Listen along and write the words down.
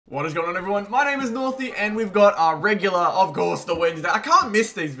What is going on, everyone? My name is Northy, and we've got our regular, of course, the Wednesday. I can't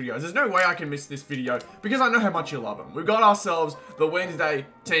miss these videos. There's no way I can miss this video because I know how much you love them. We've got ourselves the Wednesday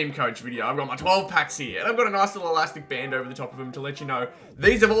Teamcoach video. I've got my 12 packs here, and I've got a nice little elastic band over the top of them to let you know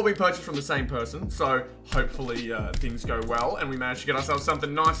these have all been purchased from the same person. So hopefully things go well, and we manage to get ourselves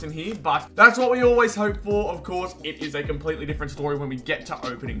something nice in here. But that's what we always hope for. Of course, it is a completely different story when we get to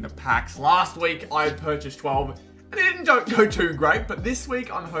opening the packs. Last week, I had purchased 12. And it didn't go too great, but this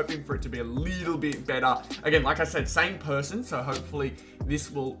week I'm hoping for it to be a little bit better. Again, like I said, same person, so hopefully this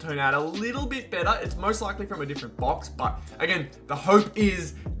will turn out a little bit better. It's most likely from a different box, but again, the hope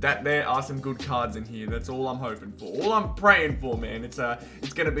is that there are some good cards in here. That's all I'm hoping for. All I'm praying for, man. It's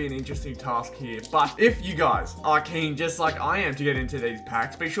going to be an interesting task here. But if you guys are keen, just like I am, to get into these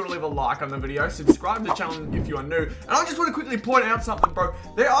packs, be sure to leave a like on the video, subscribe to the channel if you are new. And I just want to quickly point out something, bro.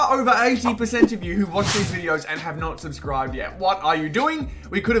 There are over 80% of you who watch these videos and have not subscribed yet. What are you doing?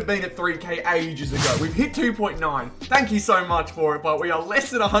 We could have been at 3K ages ago. We've hit 2.9. Thank you so much for it, but we are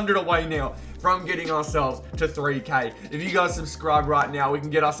less than 100 away now from getting ourselves to 3K. If you guys subscribe right now, we can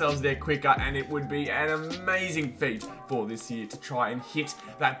get ourselves there quicker, and it would be an amazing feat for this year to try and hit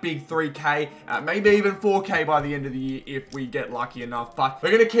that big 3K, maybe even 4K by the end of the year if we get lucky enough. But we're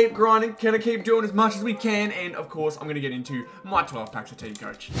gonna keep grinding, gonna keep doing as much as we can, and of course, I'm gonna get into my 12 packs of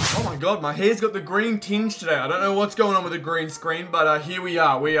Teamcoach. Oh my god, my hair's got the green tinge today. I don't know what's going on with the green screen, but here we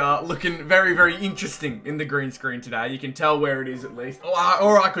are. We are looking very, very interesting in the green screen today. You can tell where it is at least.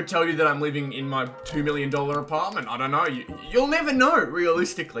 Or I could tell you that I'm living in my $2 million apartment. I don't know. You'll never know,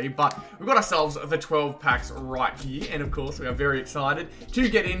 realistically, but we've got ourselves the 12 packs right here, and of course, we are very excited to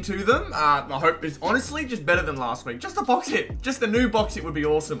get into them. My hope is honestly just better than last week. Just a box hit. Just a new box hit would be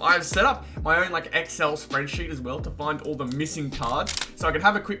awesome. I have set up my own Excel spreadsheet as well to find all the missing cards, so I can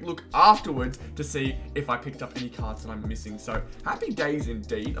have a quick look afterwards to see if I picked up any cards that I'm missing. So happy days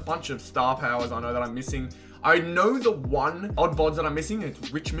indeed. A bunch of star powers I know that I'm missing. I know the one odd bods that I'm missing.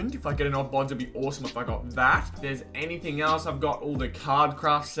 It's Richmond. If I get an odd bods, it'd be awesome if I got that. If there's anything else, I've got all the card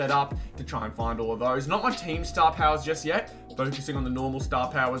crafts set up to try and find all of those. Not my team star powers just yet. Focusing on the normal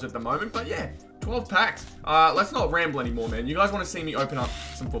star powers at the moment. But yeah, 12 packs. Let's not ramble anymore, man. You guys want to see me open up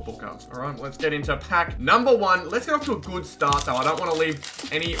some football cards. All right, let's get into pack number 1. Let's get off to a good start, though. I don't want to leave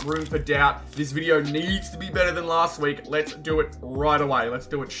any room for doubt. This video needs to be better than last week. Let's do it right away. Let's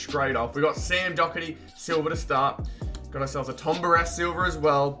do it straight off. We got Sam Doherty, silver to start. Got ourselves a Tom Barras silver as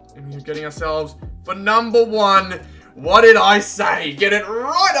well. And we're getting ourselves for number 1. What did I say? Get it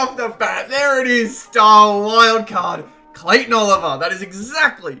right off the bat. There it is. Star wild card. Clayton Oliver. That is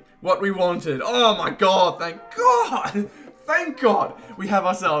exactly what we wanted. Oh my god, thank god. Thank god we have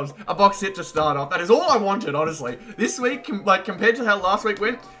ourselves a box hit to start off. That is all I wanted, honestly. This week, compared to how last week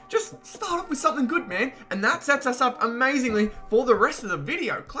went, just start off with something good, man. And that sets us up amazingly for the rest of the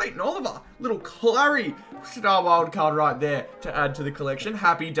video. Clayton Oliver, little Clary star wild card right there to add to the collection.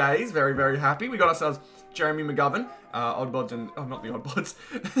 Happy days, very, very happy. We got ourselves Jeremy McGovern, Oddbods and, oh, not the Oddbods,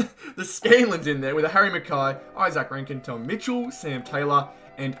 the Scanlons in there with a Harry Mackay, Isaac Rankin, Tom Mitchell, Sam Taylor,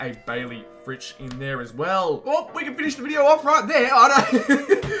 and a Bailey Fritsch in there as well. Oh, we can finish the video off right there. I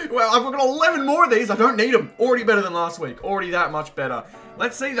don't, well, I've got 11 more of these. I don't need them. Already better than last week. Already that much better.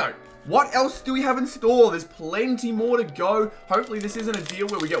 Let's see though. What else do we have in store? There's plenty more to go. Hopefully this isn't a deal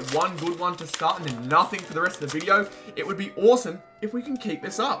where we get one good one to start and then nothing for the rest of the video. It would be awesome if we can keep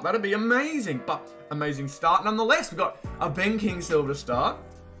this up. That'd be amazing, but amazing start nonetheless. We've got a Ben King silver to start.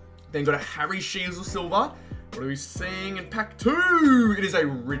 Then got a Harry Sheasel silver. What are we seeing in pack 2? It is a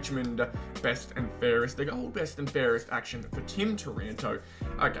Richmond best and fairest. The gold best and fairest action for Tim Taranto.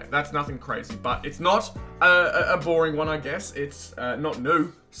 Okay, that's nothing crazy, but it's not a boring one, I guess. It's not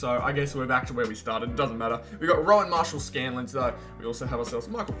new, so I guess we're back to where we started. Doesn't matter. We got Rowan Marshall Scanlons, though. We also have ourselves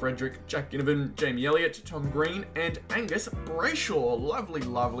Michael Frederick, Jack Ginnivan, Jamie Elliott, Tom Green, and Angus Brayshaw. Lovely,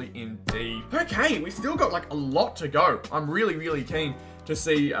 lovely indeed. Okay, we still got a lot to go. I'm really, really keen to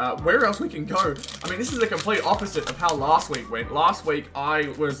see where else we can go. I mean, this is the complete opposite of how last week went. Last week, I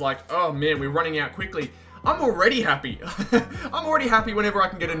was like, oh man, we're running out quickly. I'm already happy. I'm already happy whenever I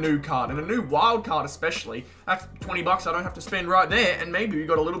can get a new card, and a new wild card especially. That's 20 bucks I don't have to spend right there, and maybe we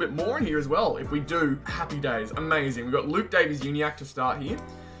got a little bit more in here as well. If we do, happy days. Amazing. We've got Luke Davies-Uniacke to start here,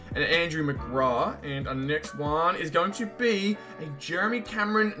 and Andrew McGrath, and our next one is going to be a Jeremy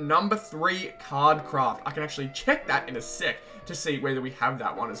Cameron number 3 card craft. I can actually check that in a sec to see whether we have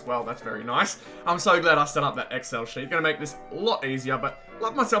that one as well. That's very nice. I'm so glad I set up that Excel sheet. Gonna make this a lot easier, but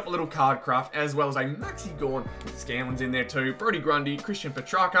love myself a little card craft, as well as a Maxi Gorn with Scanlons in there too. Brody Grundy, Christian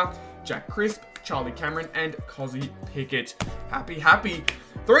Petrarca, Jack Crisp, Charlie Cameron, and Cozzy Pickett. Happy, happy.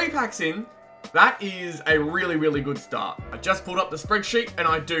 3 packs in. That is a really, really good start. I just pulled up the spreadsheet and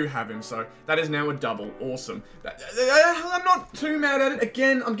I do have him, so that is now a double. Awesome. I'm not too mad at it.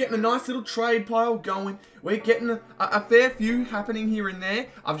 Again, I'm getting a nice little trade pile going. We're getting a fair few happening here and there.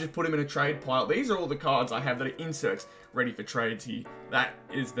 I've just put him in a trade pile. These are all the cards I have that are inserts ready for trades here. That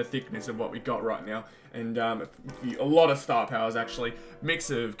is the thickness of what we got right now. And a lot of star powers, actually.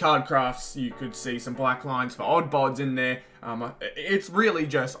 Mix of card crafts. You could see some black lines for odd bods in there. It's really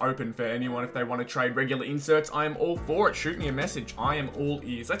just open for anyone if they want to trade regular inserts. I am all for it. Shoot me a message. I am all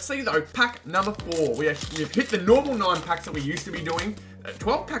ears. Let's see, though. Pack number 4. We've hit the normal 9 packs that we used to be doing.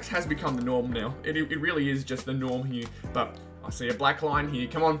 12 packs has become the norm now. It really is just the norm here. But I see a black line here.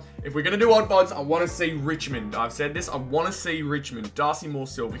 Come on. If we're going to do odd bods, I want to see Richmond. I've said this. I want to see Richmond. Darcy Moore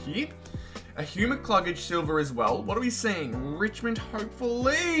silver here. A Human Cluggage silver as well. What are we seeing? Richmond,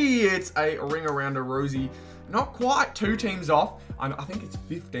 hopefully. It's a Ring Around a Rosie. Not quite 2 teams off. I think it's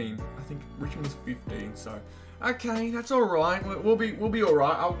 15. I think Richmond is 15. So, okay, that's all right. We'll be all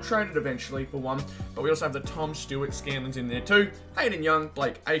right. I'll trade it eventually for one. But we also have the Tom Stewart Scanlons in there too. Hayden Young,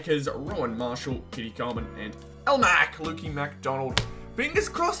 Blake Akers, Rowan Marshall, Kitty Coleman, and Elmac, Lukey MacDonald. Fingers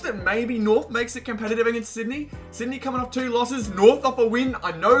crossed that maybe North makes it competitive against Sydney. Sydney coming off 2 losses, North off a win.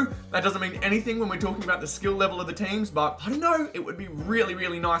 I know that doesn't mean anything when we're talking about the skill level of the teams, but I don't know. It would be really,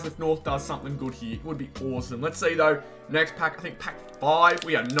 really nice if North does something good here. It would be awesome. Let's see though. Next pack, I think pack 5.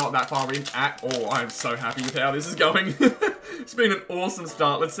 We are not that far in at all. I am so happy with how this is going. It's been an awesome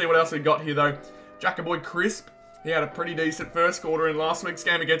start. Let's see what else we got here though. Jackaboy Crisp. He had a pretty decent first quarter in last week's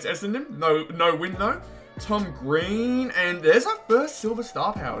game against Essendon. No win though. Tom Green, and there's our first silver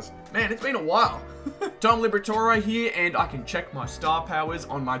star powers. Man, it's been a while. Tom Liberatore here, and I can check my star powers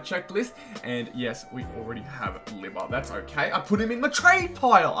on my checklist. And yes, we already have Liber. That's okay. I put him in my trade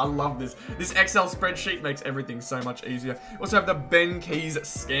pile. I love this. This Excel spreadsheet makes everything so much easier. We also have the Ben Keys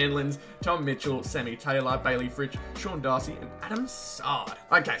Scanlons, Tom Mitchell, Sammy Taylor, Bailey Fritsch, Sean Darcy, and Adam Sard.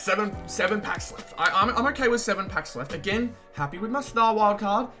 Okay, seven packs left. I'm okay with 7 packs left. Again, happy with my star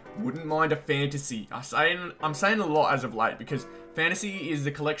wildcard. Wouldn't mind a fantasy. I'm saying a lot as of late because fantasy is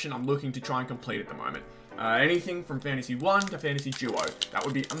the collection I'm looking to try and complete at the moment. Anything from Fantasy 1 to Fantasy Duo. That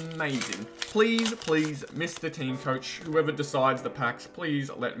would be amazing. Please, please, Mr. Teamcoach, whoever decides the packs, please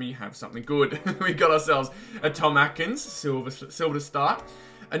let me have something good. We got ourselves a Tom Atkins, silver to start.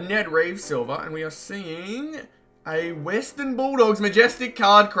 A Ned Reeves, silver. And we are seeing a Western Bulldogs Majestic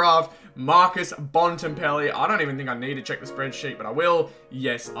Card Craft, Marcus Bontempelli. I don't even think I need to check the spreadsheet, but I will.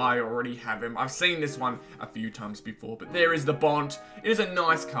 Yes, I already have him. I've seen this one a few times before, but there is the Bont. It is a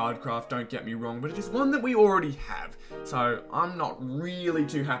nice card craft, don't get me wrong, but it is one that we already have. So I'm not really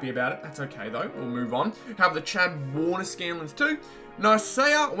too happy about it. That's okay though. We'll move on. Have the Chad Warner Scanlons too.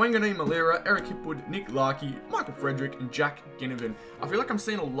 Nisea, Wangani Malira, Eric Hipwood, Nick Larkey, Michael Frederick, and Jack Ginnivan. I feel like I'm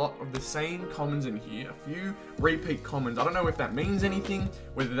seeing a lot of the same commons in here. A few repeat commons. I don't know if that means anything,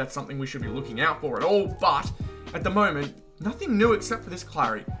 whether that's something we should be looking out for at all, but at the moment, nothing new except for this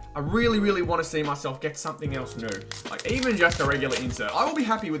Clary. I really, really want to see myself get something else new. Like, even just a regular insert. I will be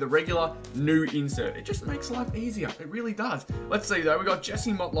happy with a regular new insert. It just makes life easier. It really does. Let's see, though. We got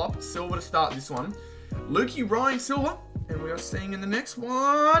Jesse Motlop, silver to start this one. Lukey Ryan, silver. And we are seeing in the next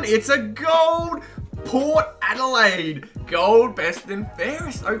one, it's a gold Port Adelaide. Gold Best and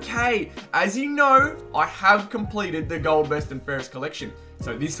Fairest. Okay, as you know, I have completed the Gold Best and Fairest collection.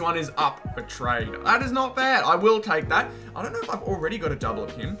 So this one is up for trade. That is not bad. I will take that. I don't know if I've already got a double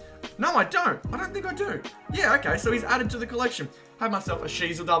of him. No, I don't. I don't think I do. Yeah, okay, so he's added to the collection. Have myself a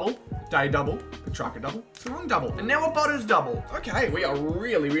Sheasel double, Day double, a Trucker double, Sarong double, and now a Butters double. Okay, we are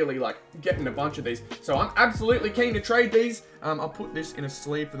really, really like getting a bunch of these. So I'm absolutely keen to trade these. I'll put this in a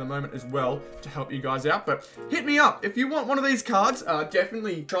sleeve for the moment as well to help you guys out. But hit me up. If you want one of these cards,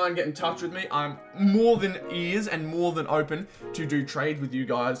 definitely try and get in touch with me. I'm more than ears and more than open to do trades with you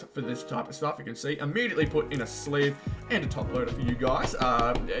guys for this type of stuff. You can see, immediately put in a sleeve and a top loader for you guys.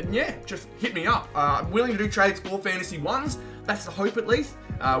 And yeah, just hit me up. I'm willing to do trades for Fantasy 1s. That's the hope at least.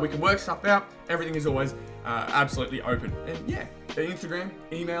 We can work stuff out. Everything is always absolutely open. And yeah, Instagram,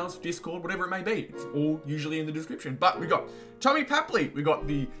 emails, Discord, whatever it may be. It's all usually in the description. But we got Tommy Papley. We got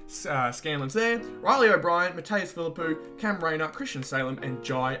the Scanlons there. Riley O'Brien, Mateus Philippou, Cam Rayner, Christian Salem, and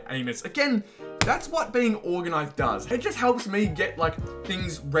Jai Amos. Again, That's what being organized does. It just helps me get like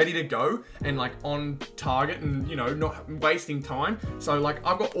things ready to go and like on target and, you know, not wasting time. So like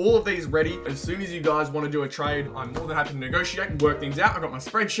I've got all of these ready. As soon as you guys want to do a trade, I'm more than happy to negotiate and work things out. I've got my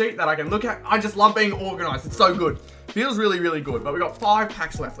spreadsheet that I can look at. I just love being organized. It's so good. Feels really, really good. But we got 5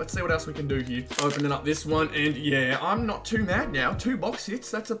 packs left. Let's see what else we can do here. Opening up this one, and yeah, I'm not too mad now. 2 box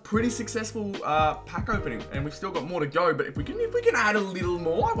hits. That's a pretty successful pack opening, and we've still got more to go. But if we can add a little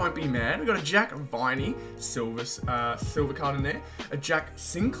more, I won't be mad. We got a Jack Viney silver card in there, a Jack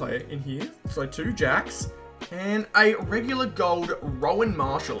Sinclair in here. So 2 Jacks. And a regular gold Rowan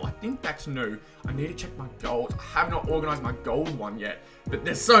Marshall. I think that's new. I need to check my gold. I have not organized my gold one yet. But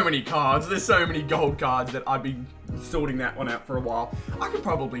there's so many cards. There's so many gold cards that I'd be sorting that one out for a while. I could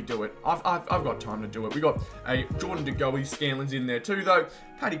probably do it. I've got time to do it. We got a Jordan DeGoey Scanlon's in there too, though.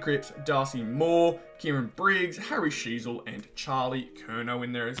 Paddy Cripps, Darcy Moore, Kieran Briggs, Harry Sheasel, and Charlie Curnow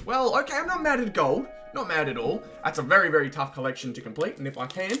in there as well. Okay, I'm not mad at gold. Not mad at all. That's a very, very tough collection to complete, and if I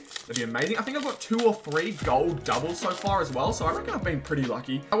can, that'd be amazing. I think I've got 2 or 3 gold doubles so far as well, so I reckon I've been pretty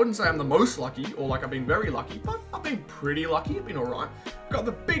lucky. I wouldn't say I'm the most lucky, or like I've been very lucky, but I've been pretty lucky. I've been alright. Got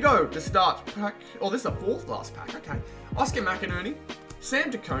the Big O to start pack. Oh, this is the 4th last pack. Okay. Oscar McInerney,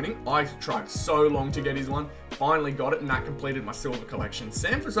 Sam DeConing. I tried so long to get his one. Finally got it, and that completed my silver collection.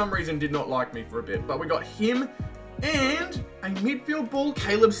 Sam, for some reason, did not like me for a bit, but we got him. And a midfield ball,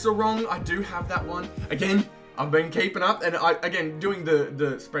 Caleb Sarong. I do have that one. Again, I've been keeping up, and again, doing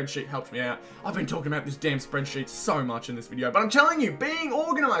the spreadsheet helps me out. I've been talking about this damn spreadsheet so much in this video, but I'm telling you, being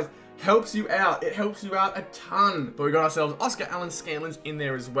organized helps you out. It helps you out a ton. But we got ourselves Oscar Allen Scanlon's in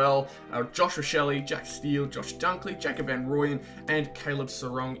there as well. Josh Rochelle, Jack Steele, Josh Dunkley, Jacob Van Rooyen, and Caleb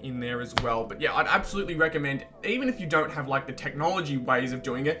Sarong in there as well. But yeah, I'd absolutely recommend, even if you don't have like the technology ways of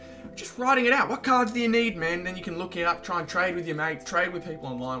doing it, just writing it out. What cards do you need, man? Then you can look it up, try and trade with your mates, trade with people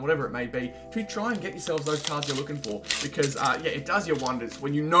online, whatever it may be, to try and get yourselves those cards you're looking for. Because, yeah, it does you wonders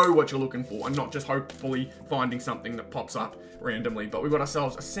when you know what you're looking for and not just hopefully finding something that pops up randomly. But we've got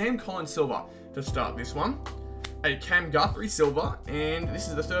ourselves a Sam Collins Silver to start this one. A Cam Guthrie Silver, and this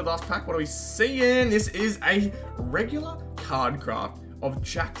is the 3rd last pack. What are we seeing? This is a regular card craft of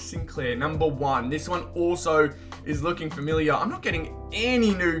Jack Sinclair, number 1. This one also is looking familiar. I'm not getting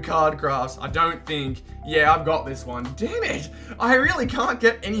any new card crafts, I don't think. Yeah, I've got this one. Damn it! I really can't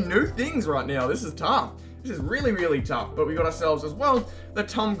get any new things right now. This is tough. This is really, really tough. But we got ourselves as well the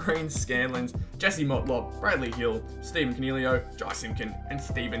Tom Green Scanlons, Jesse Motlop, Bradley Hill, Stephen Cornelio, Jai Simpkin, and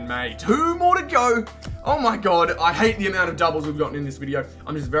Stephen May. 2 more to go. Oh my god, I hate the amount of doubles we've gotten in this video.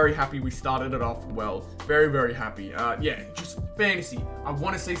 I'm just very happy we started it off well. Very, very happy. Yeah, just fantasy. I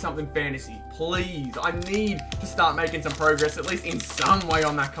want to see something fantasy. Please, I need to start making some progress, at least in some way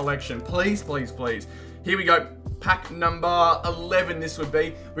on that collection. Please, please, please. Here we go. Pack number 11 this would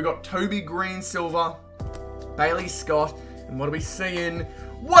be. We got Toby Green Silver, Bailey Scott, and what are we seeing?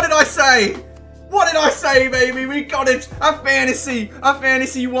 What did I say? What did I say, baby? We got it. A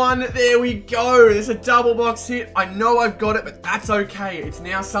fantasy one. There we go. There's a double box hit. I know I've got it, but that's okay. It's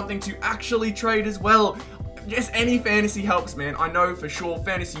now something to actually trade as well. Just any fantasy helps, man. I know for sure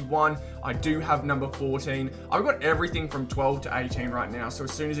fantasy 1, I do have number 14. I've got everything from 12 to 18 right now, so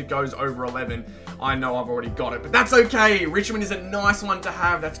as soon as it goes over 11, I know I've already got it. But that's okay. Richmond is a nice one to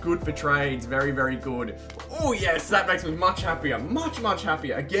have. That's good for trades. Very, very good. Oh, yes, that makes me much happier. Much, much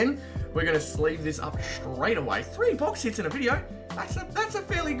happier. Again, we're going to sleeve this up straight away. 3 box hits in a video. That's a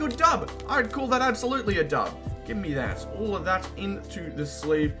fairly good dub. I'd call that absolutely a dub. Give me that. All of that into the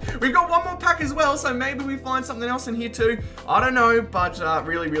sleeve. We've got 1 more pack as well, so maybe we find something else in here too. I don't know, but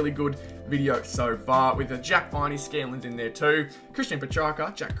really, really good video so far, with the Jack Viney Scanlon's in there too, Christian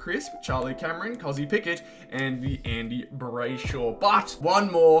Petrarca, Jack Crisp, Charlie Cameron, Cozzy Pickett, and the Andy Brayshaw. But 1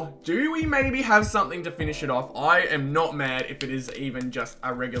 more. Do we maybe have something to finish it off? I am not mad if it is even just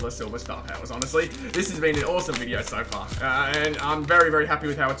a regular Silver Star Powers, honestly. This has been an awesome video so far, and I'm very, very happy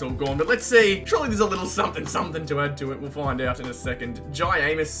with how it's all gone. But let's see. Surely there's a little something to add to it. We'll find out in a second. Jai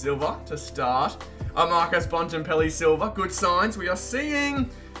Amos Silver to start. Marcus Bontempelli Silver. Good signs. We are seeing...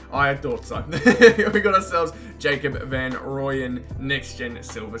 I thought so. We got ourselves Jacob Van Rooyen Next Gen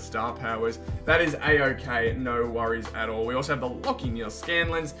Silver Star Powers. That is a-okay, no worries at all. We also have the Lockie Neal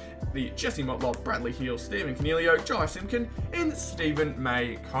Scanlons, the Jesse Motlop, Bradley Hill, Stephen Cornelio, Jai Simpkin, and Stephen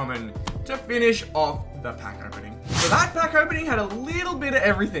May Common to finish off the pack opening. So that pack opening had a little bit of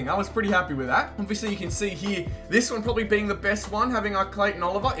everything. I was pretty happy with that. Obviously you can see here, this one probably being the best one, having our Clayton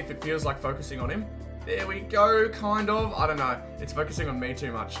Oliver, if it feels like focusing on him. There we go, kind of. I don't know. It's focusing on me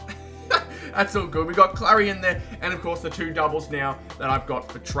too much. that's all good. We got Clary in there, and of course the 2 doubles now that I've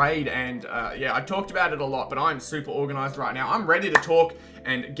got for trade. And yeah, I talked about it a lot, but I'm super organized right now. I'm ready to talk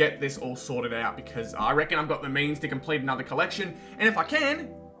and get this all sorted out because I reckon I've got the means to complete another collection. And if I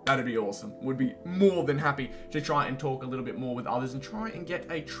can, that'd be awesome. Would be more than happy to try and talk a little bit more with others and try and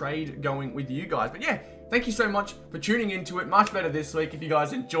get a trade going with you guys. But yeah, thank you so much for tuning into it. Much better this week. If you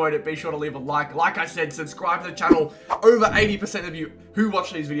guys enjoyed it, be sure to leave a like. Like I said, subscribe to the channel. Over 80% of you who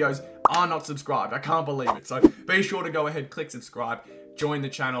watch these videos are not subscribed. I can't believe it. So be sure to go ahead, click subscribe, join the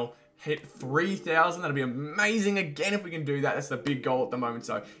channel. Hit 3,000. That'd be amazing again if we can do that. That's the big goal at the moment.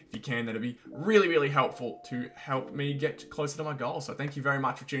 So if you can, that'd be really, really helpful to help me get closer to my goal. So thank you very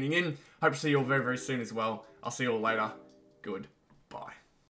much for tuning in. Hope to see you all very, very soon as well. I'll see you all later. Goodbye.